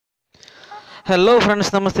Hello friends,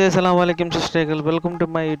 namaste, assalamu alaikum, sisters. Welcome to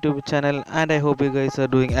my YouTube channel and I hope you guys are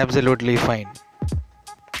doing absolutely fine.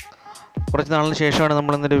 കുറച്ച് നാളിന് ശേഷമാണ്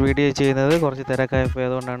നമ്മൾ ഇന്നൊരു video ചെയ്യുന്നത്. കുറച്ച് തിരക്കായപ്പോൾ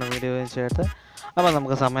അതുകൊണ്ടാണ് വീഡിയോ ചെയ്തത്. അപ്പോൾ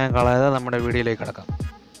നമുക്ക് സമയം കളയാതെ നമ്മുടെ വീഡിയോയിലേക്ക് കടക്കാം.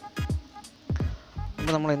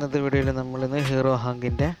 അപ്പോൾ നമ്മൾ ഇന്നത്തെ വീഡിയോയിൽ നമ്മളിന്ന് ഹീറോ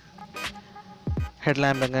ഹങ്കിൻ്റെ ഹെഡ്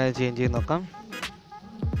ലാമ്പ് എങ്ങനെ ചേഞ്ച് ചെയ്ത് നോക്കാം.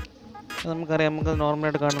 നമുക്കറിയാം, നമുക്ക്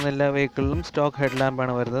നോർമലായിട്ട് കാണുന്ന എല്ലാ വെഹിക്കിളിലും സ്റ്റോക്ക് ഹെഡ്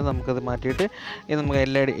ലാമ്പാണ് വരുന്നത്. നമുക്കത് മാറ്റിയിട്ട് ഇത് നമുക്ക്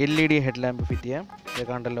LED ഹെഡ് ലാമ്പ് ഫിറ്റ് ചെയ്യാം. ഇത്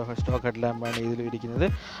കണ്ടല്ലോ, സ്റ്റോക്ക് ഹെഡ് ലാമ്പാണ് ഇതിൽ ഇരിക്കുന്നത്.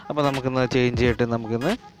 അപ്പോൾ നമുക്കിന്ന് ചേഞ്ച് ചെയ്തിട്ട്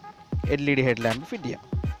നമുക്കിന്ന് LED ഹെഡ് ലാമ്പ് ഫിറ്റ് ചെയ്യാം.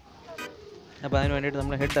 അപ്പോൾ അതിന് വേണ്ടിയിട്ട്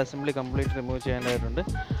നമ്മൾ ഹെഡ് അസംബ്ലി കംപ്ലീറ്റ് റിമൂവ് ചെയ്യേണ്ടതായിട്ടുണ്ട്.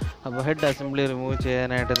 അപ്പോൾ ഹെഡ് അസംബ്ലി റിമൂവ്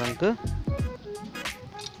ചെയ്യാനായിട്ട് നമുക്ക്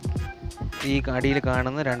ഈ അടിയിൽ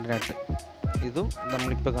കാണുന്ന 2 നട്ട്, ഇതും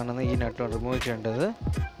നമ്മളിപ്പോൾ കാണുന്ന ഈ നട്ടും റിമൂവ് ചെയ്യേണ്ടത്.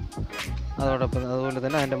 അതോടൊപ്പം അതുപോലെ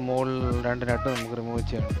തന്നെ അതിൻ്റെ മുകളിൽ 2 നട്ട് നമുക്ക് റിമൂവ്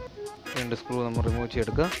ചെയ്യണം. 2 സ്ക്രൂ നമ്മൾ റിമൂവ്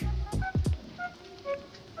ചെയ്തെടുക്കുക.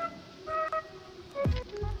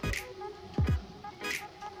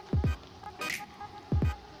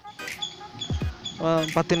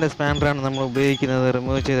 പത്തിൻ്റെ സ്പാനറാണ് നമ്മൾ ഉപയോഗിക്കുന്നത്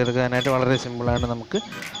റിമൂവ് ചെയ്തെടുക്കാനായിട്ട്. വളരെ സിമ്പിളാണ്. നമുക്ക്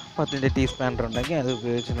 10ൻ്റെ T സ്പാനർ ഉണ്ടെങ്കിൽ അത്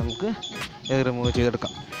ഉപയോഗിച്ച് നമുക്ക് ഇത് റിമൂവ്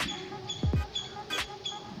ചെയ്തെടുക്കാം.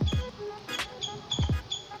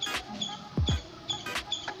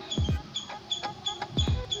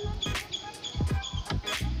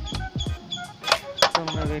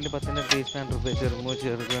 നമ്മുടെ കയ്യിൽ 10ൻ്റെ T സ്പാനർ ഉപയോഗിച്ച് റിമൂവ്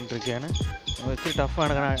ചെയ്തെടുത്തുകൊണ്ടിരിക്കുകയാണ്. ഇച്ചിരി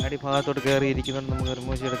ടഫാണ്, കാരണം അടിഭാഗത്തോട്ട് കയറിയിരിക്കുന്നുണ്ട്. നമുക്ക്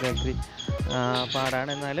റിമൂവ് ചെയ്തെടുക്കാൻ ഇത്തിരി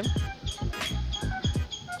പാടാണ്. എന്നാലും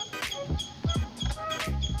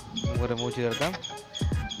നമുക്ക് റിമൂവ് ചെയ്തെടുക്കാം.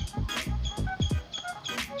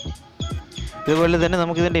 ഇതുപോലെ തന്നെ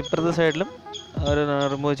നമുക്കിതിൻ്റെ ഇപ്പുറത്തെ സൈഡിലും ഒരു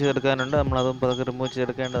റിമൂവ് ചെയ്തെടുക്കാനുണ്ട്. നമ്മളതും പതുക്കെ റിമൂവ്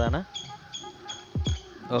ചെയ്തെടുക്കേണ്ടതാണ്.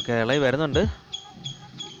 ഓക്കെ, ഇളകി വരുന്നുണ്ട്.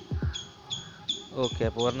 ഓക്കെ,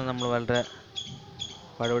 അപ്പോൾ ഒരെണ്ണം നമ്മൾ വളരെ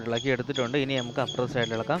പഴവട്ട് ഇളക്കി എടുത്തിട്ടുണ്ട്. ഇനി നമുക്ക് അപ്പുറത്തെ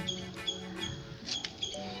സൈഡിൽ ഇളക്കാം.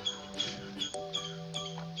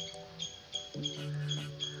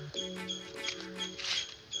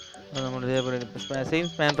 അത് നമ്മൾ ഇതേപോലെ സെയിം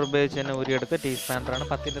സ്പാനർ ഉപയോഗിച്ച് തന്നെ ഊരിയെടുക്കുക. T സ്പാനറാണ്,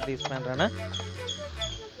 10ൻ്റെ T സ്പാനറാണ്.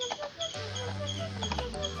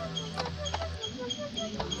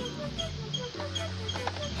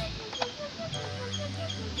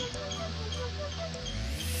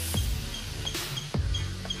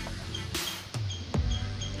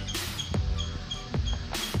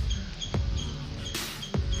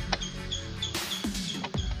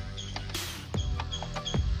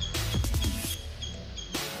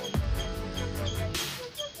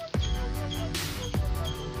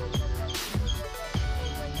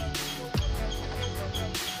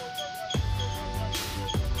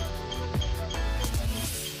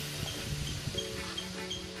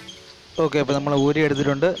 ഓക്കെ, അപ്പോൾ നമ്മൾ ഊരി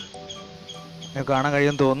എടുത്തിട്ടുണ്ട്. കാണാൻ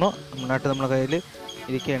കഴിയുമെന്ന് തോന്നുന്നു. നട്ട് നമ്മളെ കയ്യിൽ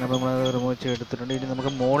ഇരിക്കുകയാണ്. അപ്പോൾ നമ്മൾ റിമൂവ് ചെയ്തെടുത്തിട്ടുണ്ട്. ഇനി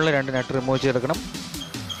നമുക്ക് മുകളിൽ 2 നട്ട് റിമൂവ് ചെയ്തെടുക്കണം.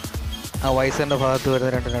 ആ വൈസറിൻ്റെ ഭാഗത്ത് വരുന്ന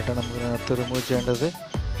 2 നട്ടാണ് നമുക്ക് ഇതിനകത്ത് റിമൂവ് ചെയ്യേണ്ടത്.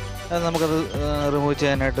 അത് നമുക്കത് റിമൂവ്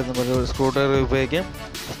ചെയ്യാനായിട്ട് നമുക്ക് സ്ക്രൂ ഡ്രൈവർ ഉപയോഗിക്കാം.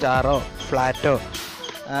 സ്റ്റാറോ ഫ്ലാറ്റോ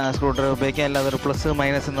സ്ക്രൂ ഡ്രൈവർ ഉപയോഗിക്കാം. അല്ലാതെ ഒരു പ്ലസ്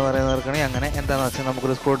മൈനസ് എന്ന് പറയുന്നവർക്കാണെങ്കിൽ അങ്ങനെ എന്താണെന്ന് വെച്ചാൽ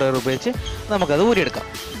നമുക്കൊരു സ്ക്രൂ ഡ്രൈവർ ഉപയോഗിച്ച് നമുക്കത് ഊരിയെടുക്കാം.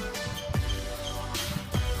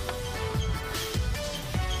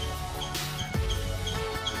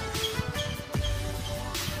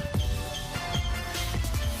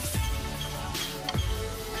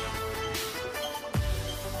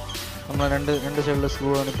 നമ്മൾ രണ്ട് സൈഡിലെ സ്ക്രൂ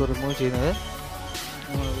ആണ് ഇപ്പോൾ റിമൂവ് ചെയ്യുന്നത്.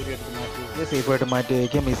 നമ്മൾ ഊരിയെടുത്ത് മാറ്റി വയ്ക്കുക, സേഫായിട്ട് മാറ്റി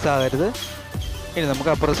വയ്ക്കുക, മിസ്സാകരുത്. ഇനി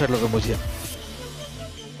നമുക്ക് അപ്പുറത്തെ സൈഡിൽ റിമൂവ് ചെയ്യാം.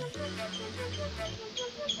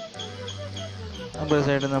 അപ്പുറത്തെ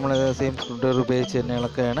സൈഡിൽ നമ്മൾ സെയിം സ്ക്രൂ ഡ്രൈവർ ഉപയോഗിച്ച് തന്നെ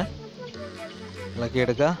ഇളക്കുകയാണ്.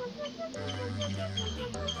 ഇളക്കിയെടുക്കുക.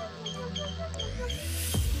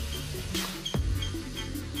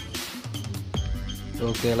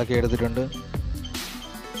 ഓക്കെ, ഇളക്കി എടുത്തിട്ടുണ്ട്.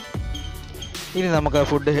 ഇനി നമുക്ക്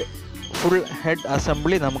ഫുൾ ഹെഡ്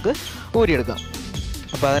അസംബ്ലി നമുക്ക് ഊരിയെടുക്കാം.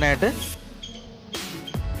 അപ്പോൾ അതിനായിട്ട്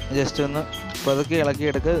ജസ്റ്റ് ഒന്ന് പതുക്കെ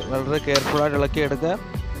ഇളക്കിയെടുക്കുക. വളരെ കെയർഫുള്ളായിട്ട് ഇളക്കിയെടുക്കുക.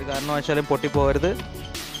 ഒരു കാരണവശാലും പൊട്ടിപ്പോകരുത്.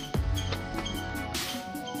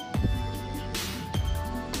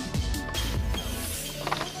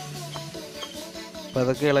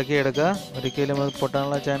 പതുക്കെ ഇളക്കിയെടുക്കുക. ഒരിക്കലും അത്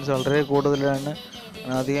പൊട്ടാനുള്ള ചാൻസ് വളരെ കൂടുതലാണ്.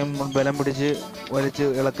 അധികം ബലം പിടിച്ച് വലിച്ച്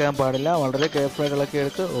ഇളക്കാൻ പാടില്ല. വളരെ കെയർഫുള്ളായിട്ട്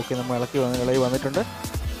ഇളക്കിയെടുക്കുക. ഓക്കെ, നമ്മൾ ഇളകി വന്നിട്ടുണ്ട്.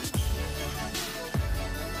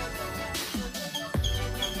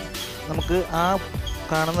 നമുക്ക് ആ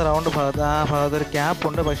കാണുന്ന റൗണ്ട് ഭാഗത്ത് ആ ഭാഗത്ത് ഒരു ക്യാപ്പ്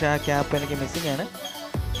ഉണ്ട്. പക്ഷേ ആ ക്യാപ്പ് എനിക്ക് മിസ്സിംഗ് ആണ്.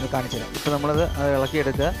 കാണിച്ചു തരാം. ഇപ്പോൾ നമ്മളത്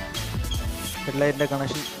ഇളക്കിയെടുക്കുക. ഹെഡ്ലൈറ്റിൻ്റെ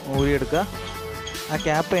കണക്ഷൻ ഊരിയെടുക്കുക. ആ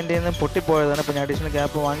ക്യാപ്പ് എൻ്റെ നിന്ന് പൊട്ടിപ്പോയതാണ്. അപ്പോൾ ഞാൻ അഡീഷണൽ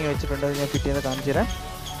ക്യാപ്പ് വാങ്ങി വെച്ചിട്ടുണ്ട്. അത് ഞാൻ ഫിറ്റ് ചെയ്ത് കാണിച്ചു തരാം.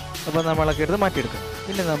 അപ്പോൾ നമ്മളൊക്കെ എടുത്ത് മാറ്റിയെടുക്കുക.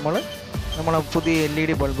 പിന്നെ നമ്മളെ പുതിയ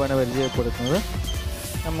LED ബൾബാണ് പരിചയപ്പെടുത്തുന്നത്.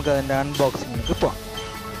 നമുക്കതിൻ്റെ അൺബോക്സിങ്ങിലേക്ക് പോകാം.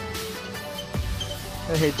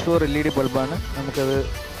 H4 LED ബൾബാണ്. നമുക്കത്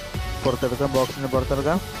പുറത്തെടുക്കാം, ബോക്സിന്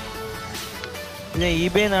പുറത്തെടുക്കാം. ഇത്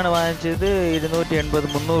eBay നിന്നാണ് വാങ്ങിച്ചത്.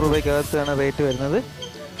 280-300 രൂപയ്ക്കകത്താണ് റേറ്റ് വരുന്നത്.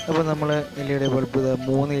 അപ്പോൾ നമ്മൾ LED ബൾബ്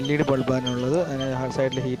 3 LED ബൾബാണുള്ളത്. അതിന്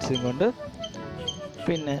സൈഡിൽ ഹീറ്റ് സിങ്ക് ഉണ്ട്.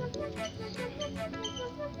 പിന്നെ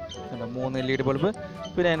 3 LED ബൾബ്,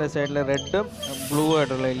 പിന്നെ അതിൻ്റെ സൈഡിൽ റെഡും ബ്ലൂ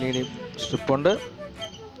ആയിട്ടുള്ള LED സ്ട്രിപ്പുണ്ട്.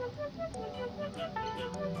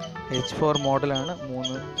 H4 മോഡലാണ്,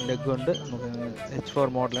 3 ലെഗ് ഉണ്ട്. നമുക്ക് H4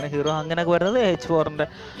 മോഡലാണ്. ഹീറോ അങ്ങനെയൊക്കെ വരുന്നത് H4ൻ്റെ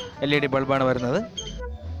LED ബൾബാണ് വരുന്നത്.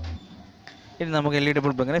 ഇനി നമുക്ക് LED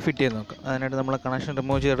ബൾബ് എങ്ങനെ ഫിറ്റ് ചെയ്ത് നോക്കാം. അതിനായിട്ട് നമ്മൾ കണക്ഷൻ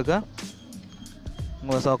റിമൂവ് ചെയ്തെടുക്കുക.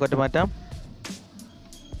 നമുക്ക് സോക്കറ്റ് മാറ്റാം.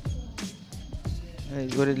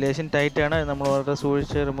 ഒരു ലേശം ടൈറ്റാണ്, നമ്മൾ വളരെ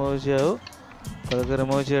സൂക്ഷിച്ച് റിമൂവ് ചെയ്യാവൂ. അതൊക്കെ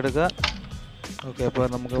റിമൂവ് ചെയ്തെടുക്കുക. ഓക്കെ, അപ്പോൾ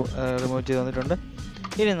നമുക്ക് റിമൂവ് ചെയ്ത് തന്നിട്ടുണ്ട്.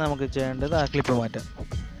 ഇനി നമുക്ക് ചെയ്യേണ്ടത് ആ ക്ലിപ്പ് മാറ്റാം.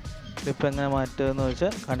 ക്ലിപ്പ് എങ്ങനെ മാറ്റുമെന്ന്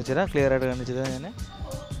വെച്ചാൽ കാണിച്ചു തരാം, ക്ലിയർ ആയിട്ട് കാണിച്ചു തരാം. ഞാൻ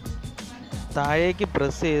താഴേക്ക്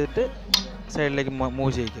പ്രസ് ചെയ്തിട്ട് സൈഡിലേക്ക്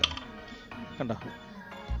മൂവ് ചെയ്യിക്കുക. കണ്ടോ?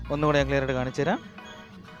 ഒന്നുകൂടെ ഞാൻ ക്ലിയർ ആയിട്ട് കാണിച്ചു തരാം.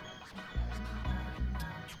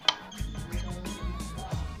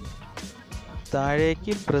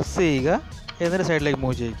 താഴേക്ക് പ്രസ് ചെയ്യുക, എന്നിട്ട് സൈഡിലേക്ക്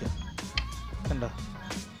മൂവ് ചെയ്യിക്കുക. കണ്ടോ?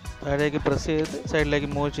 താഴേക്ക് പ്രസ് ചെയ്ത് സൈഡിലേക്ക്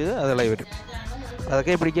മൂവ് ചെയ്ത് അത് ഇളകി വരും.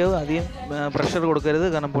 അതൊക്കെ പിടിക്കാവും. അധികം പ്രഷർ കൊടുക്കരുത്,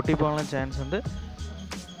 കാരണം പൊട്ടിപ്പോകാനുള്ള ചാൻസ് ഉണ്ട്.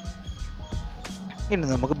 ഇനി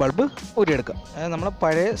നമുക്ക് ബൾബ് ഊരിയെടുക്കാം. അതായത് നമ്മൾ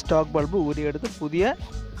പഴയ സ്റ്റോക്ക് ബൾബ് ഊരിയെടുത്ത് പുതിയ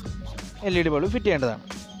LED ബൾബ് ഫിറ്റ് ചെയ്യേണ്ടതാണ്.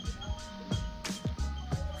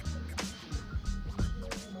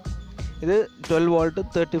 ഇത് 12 വോൾട്ട്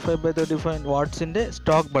 35/35 വാട്ട്സിൻ്റെ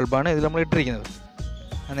സ്റ്റോക്ക് ബൾബാണ് ഇതിൽ നമ്മൾ ഇട്ടിരിക്കുന്നത്.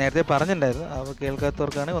 ഞാൻ നേരത്തെ പറഞ്ഞിട്ടുണ്ടായിരുന്നു, അപ്പോൾ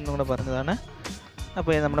കേൾക്കാത്തവർക്കാണ് ഒന്നും കൂടെ പറഞ്ഞതാണ്.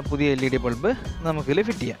 അപ്പോൾ നമ്മുടെ പുതിയ LED ബൾബ് നമുക്കിതിൽ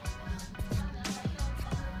ഫിറ്റ് ചെയ്യാം.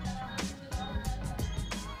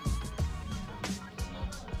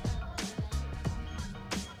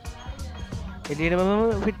 LED ബൾബ്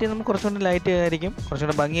ഫിറ്റ് ചെയ്യുമ്പോൾ നമുക്ക് കുറച്ചുകൂടി ലൈറ്റ് ആയിരിക്കും,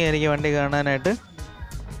 കുറച്ചുകൂടി ഭംഗിയായിരിക്കും വണ്ടി കാണാനായിട്ട്.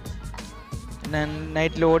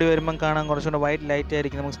 നൈറ്റിൽ ഓടി വരുമ്പം കാണാൻ കുറച്ചുകൂടെ വൈറ്റ് ലൈറ്റ്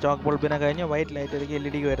ആയിരിക്കും. നമുക്ക് സ്റ്റോക്ക് ബൾബിനെ കഴിഞ്ഞ് വൈറ്റ് ലൈറ്റ് ആയിരിക്കും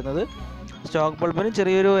LED വരുന്നത്. സ്റ്റോക്ക് ബൾബിന്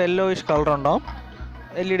ചെറിയൊരു യെല്ലോയിഷ് കളർ ഉണ്ടാവും.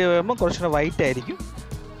 LED വരുമ്പോൾ കുറച്ചുകൂടെ വൈറ്റ് ആയിരിക്കും.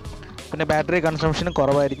 പിന്നെ ബാറ്ററി കൺസംഷനും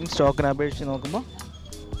കുറവായിരിക്കും സ്റ്റോക്കിനെ അപേക്ഷിച്ച് നോക്കുമ്പോൾ.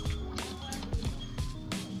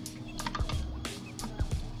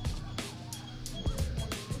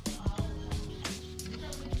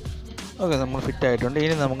 ഓക്കെ, നമ്മൾ ഫിറ്റ് ആയിട്ടുണ്ട്.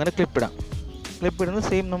 ഇനി നമുക്കങ്ങനെ ക്ലിപ്പിടാം. ക്ലിപ്പിടുന്നത്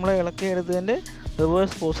സെയിം നമ്മൾ ഇളക്കി എടുത്തതിൻ്റെ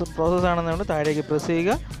റിവേഴ്സ് പ്രോസസ്സാണെന്നുകൊണ്ട് താഴേക്ക് പ്രസ്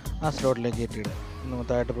ചെയ്യുക, ആ സ്ലോട്ടിലേക്ക് കയറ്റിയിടുക. നമ്മൾ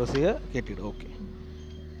താഴോട്ട് പ്രസ് ചെയ്യുക, കയറ്റിയിടുക. ഓക്കെ,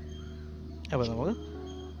 അപ്പോൾ നമുക്ക്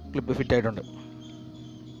ക്ലിപ്പ് ഫിറ്റ് ആയിട്ടുണ്ട്.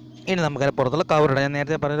 ഇനി നമുക്കതിന് പുറത്തുള്ള കവറിടാം. ഞാൻ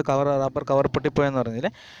നേരത്തെ പറഞ്ഞൊരു റബ്ബർ കവർ പൊട്ടിപ്പോയെന്ന്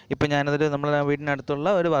പറഞ്ഞില്ലേ. ഇപ്പം ഞാനതൊരു നമ്മളെ വീടിനടുത്തുള്ള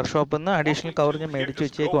ഒരു വർക്ക്ഷോപ്പിൽ നിന്ന് അഡീഷണൽ കവർ ഞാൻ മേടിച്ച്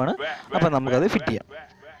വെച്ചേക്കുവാണ്. അപ്പോൾ നമുക്കത് ഫിറ്റ് ചെയ്യാം.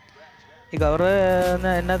 ഈ കവറ്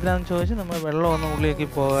എന്നാത്തിനാണെന്ന് ചോദിച്ചാൽ നമ്മൾ വെള്ളമൊന്നും ഉള്ളിലേക്ക്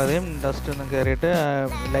പോകാതെയും ഡസ്റ്റ് ഒന്നും കയറിയിട്ട്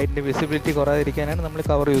ലൈറ്റിൻ്റെ വിസിബിലിറ്റി കുറയാതിരിക്കാനാണ് നമ്മൾ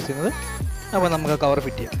കവർ യൂസ് ചെയ്യുന്നത്. അപ്പോൾ നമുക്ക് കവർ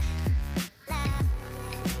ഫിറ്റ് ചെയ്യാം.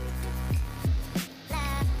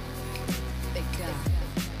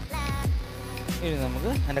 ഇനി നമുക്ക്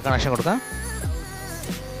അതിൻ്റെ കണക്ഷൻ കൊടുക്കാം.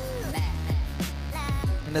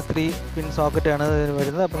 എൻ്റെ 3 പിൻ സോക്കറ്റാണ്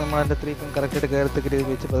വരുന്നത്. അപ്പോൾ നമ്മൾ അതിൻ്റെ 3 പിൻ കറക്റ്റായിട്ട് കയറത്തക്ക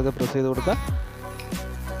രീതിയിൽ വെച്ച് പതുക്കെ പ്രസ് ചെയ്ത് കൊടുക്കാം.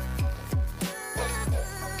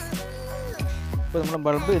 ഇപ്പോൾ നമ്മൾ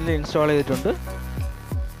ബൾബ് ഇതിൽ ഇൻസ്റ്റാൾ ചെയ്തിട്ടുണ്ട്.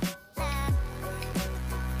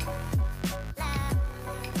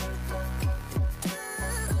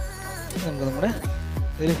 നമുക്ക് നമ്മുടെ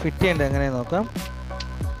ഇതിൽ ഫിറ്റ് ചെയ്യേണ്ടത് എങ്ങനെയാണെന്ന് നോക്കാം.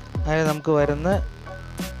 അതായത് നമുക്ക് വരുന്ന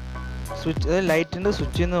സ്വിച്ച്, അതായത് ലൈറ്റിൻ്റെ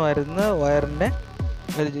സ്വിച്ചിൽ നിന്ന് വരുന്ന വയറിൻ്റെ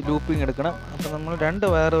ലൂപ്പിംഗ് എടുക്കണം. അപ്പോൾ നമ്മൾ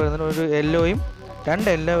 2 വയർ വരുന്നുണ്ട്, ഒരു യെല്ലോയും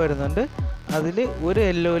 2 യെല്ലോ വരുന്നുണ്ട്. അതിൽ ഒരു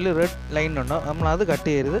യെല്ലോയിൽ റെഡ് ലൈൻ ഉണ്ടാവും. നമ്മളത് കട്ട്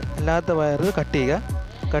ചെയ്യരുത്, അല്ലാത്ത വയർ കട്ട് ചെയ്യുക.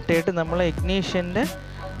 കട്ട് ചെയ്തിട്ട് നമ്മൾ ഇഗ്നീഷ്യൻ്റെ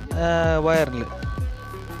വയറിൽ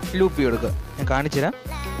ലൂപ്പ് ചെയ്തെടുക്കുക. ഞാൻ കാണിച്ചു തരാം.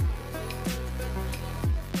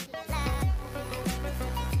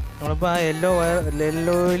 നമ്മളിപ്പോൾ ആ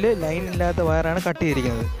യെല്ലോയിൽ ലൈൻ ഇല്ലാത്ത വയറാണ് കട്ട്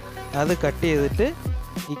ചെയ്തിരിക്കുന്നത്. അത് കട്ട് ചെയ്തിട്ട്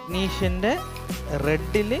ഇഗ്നീഷ്യൻ്റെ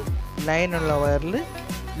റെഡിൽ ലൈനുള്ള വയറിൽ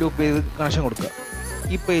ലൂപ്പ് ചെയ്ത് കണക്ഷൻ കൊടുക്കുക.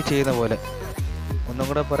 ഇപ്പോൾ ഈ ചെയ്യുന്ന പോലെ. ഒന്നും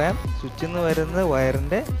കൂടെ പറയാം. സ്വിച്ചിൽ നിന്ന് വരുന്ന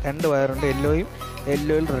വയറിൻ്റെ 2 വയറുണ്ട്.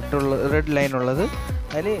 യെല്ലോയിൽ റെഡ് ലൈൻ ഉള്ളത്.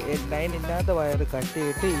 അതിൽ ലൈൻ ഇല്ലാത്ത വയർ കട്ട്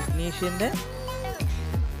ചെയ്തിട്ട് ഇഗ്നീഷ്യൻ്റെ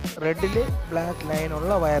റെഡിൽ ബ്ലാക്ക്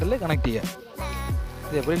ലൈനുള്ള വയറിൽ കണക്ട് ചെയ്യുക.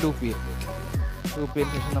 ഇതേപോലെ ലൂപ്പ് ചെയ്യുക. ലൂപ്പ്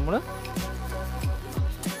ചെയ്തതിന് ശേഷം നമ്മൾ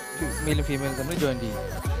മെയിലും ഫീമെയിലും തമ്മിൽ ജോയിൻ ചെയ്യും.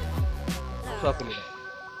 ഷോക്കിലിടുക.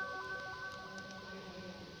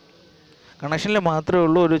 കണക്ഷനിൽ മാത്രമേ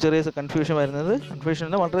ഉള്ളൂ ഒരു ചെറിയ കൺഫ്യൂഷൻ വരുന്നത്.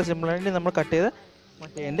 കൺഫ്യൂഷനിൽ വളരെ സിമ്പിളായിട്ട് നമ്മൾ കട്ട് ചെയ്ത്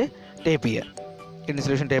മറ്റേ എൻ്റെ ടേപ്പ് ചെയ്യുക.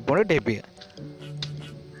 ഇൻസുലേഷൻ ടേപ്പ് കൊണ്ട് ടേപ്പ് ചെയ്യുക.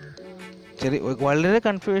 വളരെ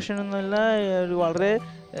കൺഫ്യൂഷൻ ഒന്നുമില്ല, വളരെ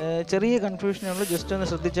ചെറിയ കൺഫ്യൂഷനുള്ളൂ. ജസ്റ്റ് ഒന്ന്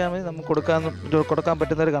ശ്രദ്ധിച്ചാൽ മതി. നമുക്ക് കൊടുക്കാൻ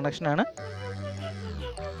പറ്റുന്ന ഒരു കണക്ഷനാണ്.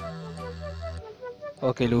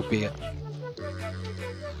 ഓക്കെ, ലൂപ്പ് ചെയ്യാം.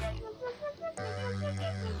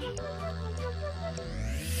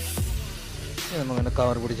 നമുക്കിങ്ങനെ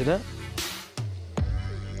കവർ പിടിച്ചിട്ട്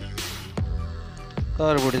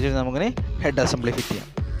നമുക്കിനി ഹെഡ് അസംബ്ലി ഫിറ്റ് ചെയ്യാം.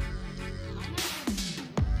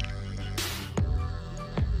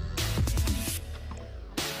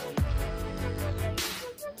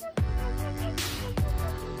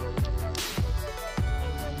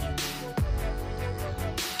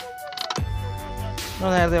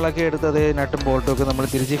 നേരത്തെ ഇളക്കി എടുത്തത് നട്ടും ബോൾട്ടും ഒക്കെ നമ്മൾ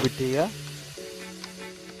തിരിച്ച് ഫിറ്റ് ചെയ്യുക.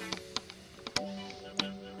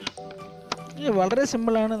 വളരെ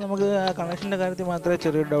സിമ്പിളാണ്. നമുക്ക് ആ കണക്ഷൻ്റെ കാര്യത്തിൽ മാത്രമേ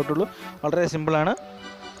ചെറിയൊരു ഡൗട്ടുള്ളൂ. വളരെ സിമ്പിളാണ്.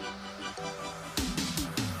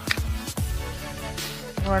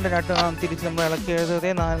 വേണ്ട നട്ട് തിരിച്ച് നമ്മൾ ഇളക്കി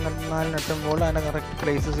എഴുതേ 4 നട്ടും ബോൾട്ട് അതിൻ്റെ കറക്റ്റ്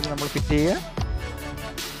പ്ലേസസിൽ നമ്മൾ ഫിറ്റ് ചെയ്യുക.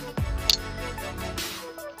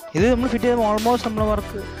 ഇത് നമ്മൾ ഫിറ്റ് ചെയ്യുമ്പോൾ ഓൾമോസ്റ്റ് നമ്മൾ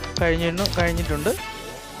വർക്ക് കഴിഞ്ഞിട്ടുണ്ട്.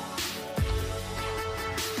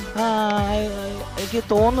 എനിക്ക്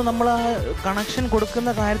തോന്നുന്നു നമ്മൾ ആ കണക്ഷൻ കൊടുക്കുന്ന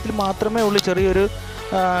കാര്യത്തിൽ മാത്രമേ ഉള്ളൂ ചെറിയൊരു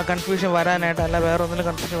കൺഫ്യൂഷൻ വരാനായിട്ട്. അല്ല വേറെ ഒന്നിലും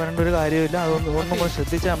കൺഫ്യൂഷൻ വരേണ്ട ഒരു കാര്യമില്ല. അതൊന്നും നമ്മൾ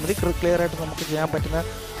ശ്രദ്ധിച്ചാൽ മതി. ക്ലിയർ ആയിട്ട് നമുക്ക് ചെയ്യാൻ പറ്റുന്ന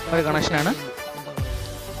ഒരു കണക്ഷനാണ്.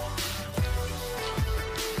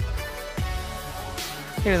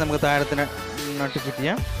 ഇനി നമുക്ക് താഴത്തിന് നട്ട് ഫിറ്റ്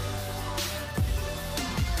ചെയ്യാം.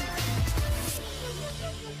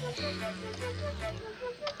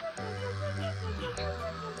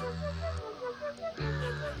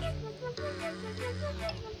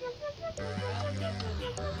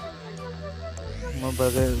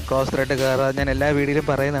 ക്രോസ് ത്രെഡ് കയറാതെ, ഞാൻ എല്ലാ വീഡിയോയിലും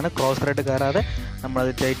പറയുന്നതാണ്, ക്രോസ് ത്രെഡ് കയറാതെ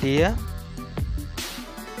നമ്മളത് ടൈറ്റ് ചെയ്യുക.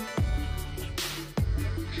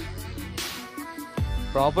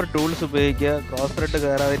 പ്രോപ്പർ ടൂൾസ് ഉപയോഗിക്കുക, ക്രോസ് ത്രെഡ്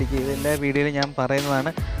കയറാതിരിക്കുക. ഇത് എല്ലാ വീഡിയോയിലും ഞാൻ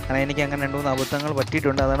പറയുന്നതാണ്. കാരണം എനിക്ക് അങ്ങനെ 2-3 അബദ്ധങ്ങൾ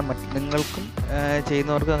പറ്റിയിട്ടുണ്ട്. അതാണ് നിങ്ങൾക്കും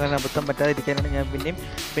ചെയ്യുന്നവർക്കും അങ്ങനെ അബദ്ധം പറ്റാതിരിക്കാനാണ് ഞാൻ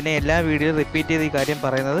പിന്നെ എല്ലാ വീഡിയോയും റിപ്പീറ്റ് ചെയ്ത് ഈ കാര്യം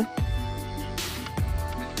പറയുന്നത്.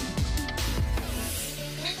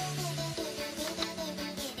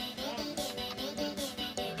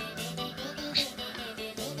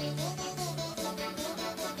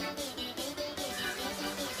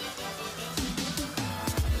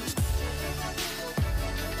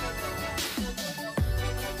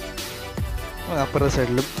 അപ്പുറ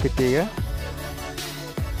സൈഡിലും ഫിറ്റ് ചെയ്യുക.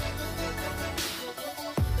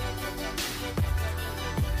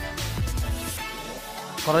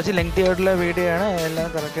 കുറച്ച് ലെങ്തി ആയിട്ടുള്ള വീഡിയോ ആണ്. എല്ലാം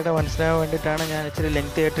കറക്റ്റായിട്ട് മനസ്സിലാകാൻ വേണ്ടിയിട്ടാണ് ഞാൻ ഇച്ചിരി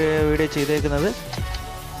ലെങ്തി ആയിട്ട് വീഡിയോ ചെയ്തേക്കുന്നത്.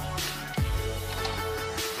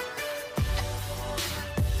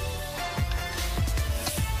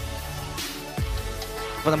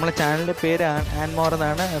 അപ്പോൾ നമ്മുടെ ചാനലിൻ്റെ പേര് ആൻമോർ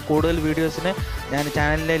എന്നാണ്. കൂടുതൽ വീഡിയോസിന് ഞാൻ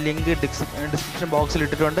ചാനലിൻ്റെ ലിങ്ക് ഡിസ്ക്രിപ്ഷൻ ബോക്സിൽ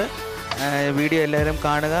ഇട്ടിട്ടുണ്ട്. വീഡിയോ എല്ലാവരും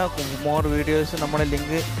കാണുക. മോർ വീഡിയോസ് നമ്മുടെ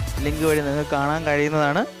ലിങ്ക് വഴി നിങ്ങൾക്ക് കാണാൻ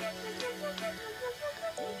കഴിയുന്നതാണ്.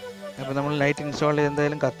 അപ്പോൾ നമ്മൾ ലൈറ്റ് ഇൻസ്റ്റാൾ ചെയ്ത്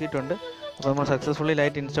എന്തായാലും കത്തിയിട്ടുണ്ട്. അപ്പോൾ നമ്മൾ സക്സസ്ഫുള്ളി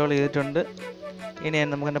ലൈറ്റ് ഇൻസ്റ്റാൾ ചെയ്തിട്ടുണ്ട്. ഇനി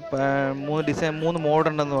നമുക്കെന്നെ 3 മോഡ്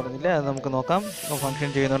ഉണ്ടെന്ന് പറഞ്ഞില്ല, അത് നമുക്ക് നോക്കാം.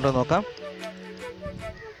 ഫങ്ഷൻ ചെയ്യുന്നുണ്ടോ നോക്കാം.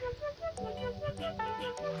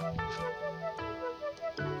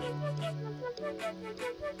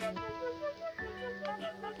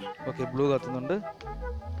 Okay, blue കത്തുന്നുണ്ട്,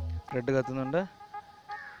 red കത്തുന്നുണ്ട്.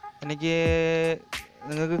 എനിക്ക്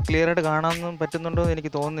നിങ്ങൾക്ക് ക്ലിയർ ആയിട്ട് കാണാനൊന്നും പറ്റുന്നുണ്ടോ എന്ന്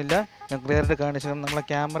എനിക്ക് തോന്നുന്നില്ല. ഞാൻ ക്ലിയർ ആയിട്ട് കാണിച്ചു. നമ്മളെ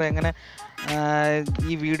ക്യാമറ എങ്ങനെ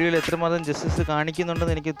ഈ വീഡിയോയിൽ എത്രമാത്രം ജസ്റ്റിസ്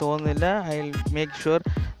കാണിക്കുന്നുണ്ടെന്ന് എനിക്ക് തോന്നുന്നില്ല. ഐ മേക്ക് ഷുവർ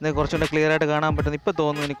നിങ്ങൾക്ക് കുറച്ചുകൂടെ ക്ലിയർ ആയിട്ട് കാണാൻ പറ്റുന്നു. ഇപ്പോൾ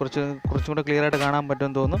തോന്നുന്നു എനിക്ക് കുറച്ചും കൂടെ ക്ലിയർ ആയിട്ട് കാണാൻ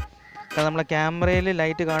പറ്റുമെന്ന് തോന്നുന്നു. കാരണം നമ്മളെ ക്യാമറയിൽ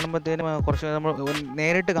ലൈറ്റ് കാണുമ്പോഴത്തേനും കുറച്ച് നമ്മൾ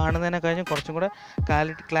നേരിട്ട് കാണുന്നതിനെ കഴിഞ്ഞ് കുറച്ചും കൂടെ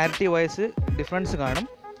ക്ലാരിറ്റി വൈസ് ഡിഫറൻസ് കാണും.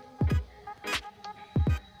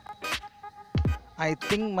 I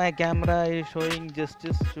think my camera is showing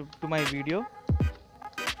justice to my video.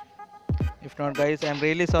 If not, guys, I'm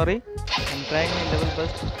really sorry. I'm trying my level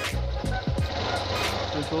best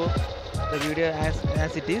to show the video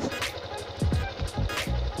as it is.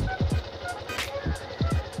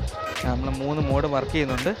 നമ്മൾ 3 mode work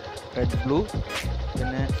ചെയ്യുന്നുണ്ട്. Red, blue,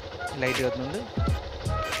 പിന്നെ light കത്തുന്നുണ്ട്,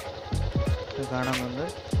 കാണുന്നുണ്ട്.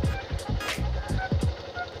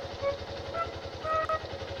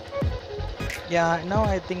 Yeah, now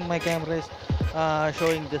I think my camera is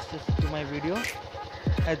showing justice to my video.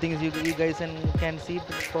 I think you guys can see it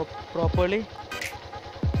properly.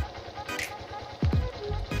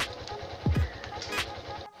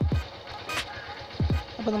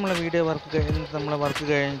 അപ്പോൾ നമ്മളെ work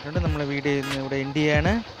കഴിഞ്ഞിട്ടുണ്ട്. നമ്മളെ video ഇവിടെ end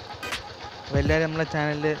ചെയ്യാണ്. അപ്പോൾ എല്ലാവരും നമ്മളെ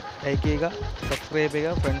ചാനൽ ലൈക്ക് ചെയ്യുക, സബ്സ്ക്രൈബ്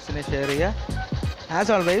ചെയ്യുക, ഫ്രണ്ട്സിനെ ഷെയർ ചെയ്യുക.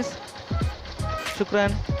 As always,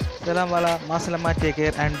 shukran, salam wala, masalama, take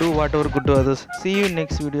care and do whatever good to others. See you in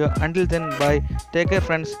next video. Until then, bye. Take care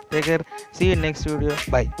friends, take care. See you in next video.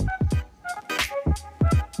 Bye.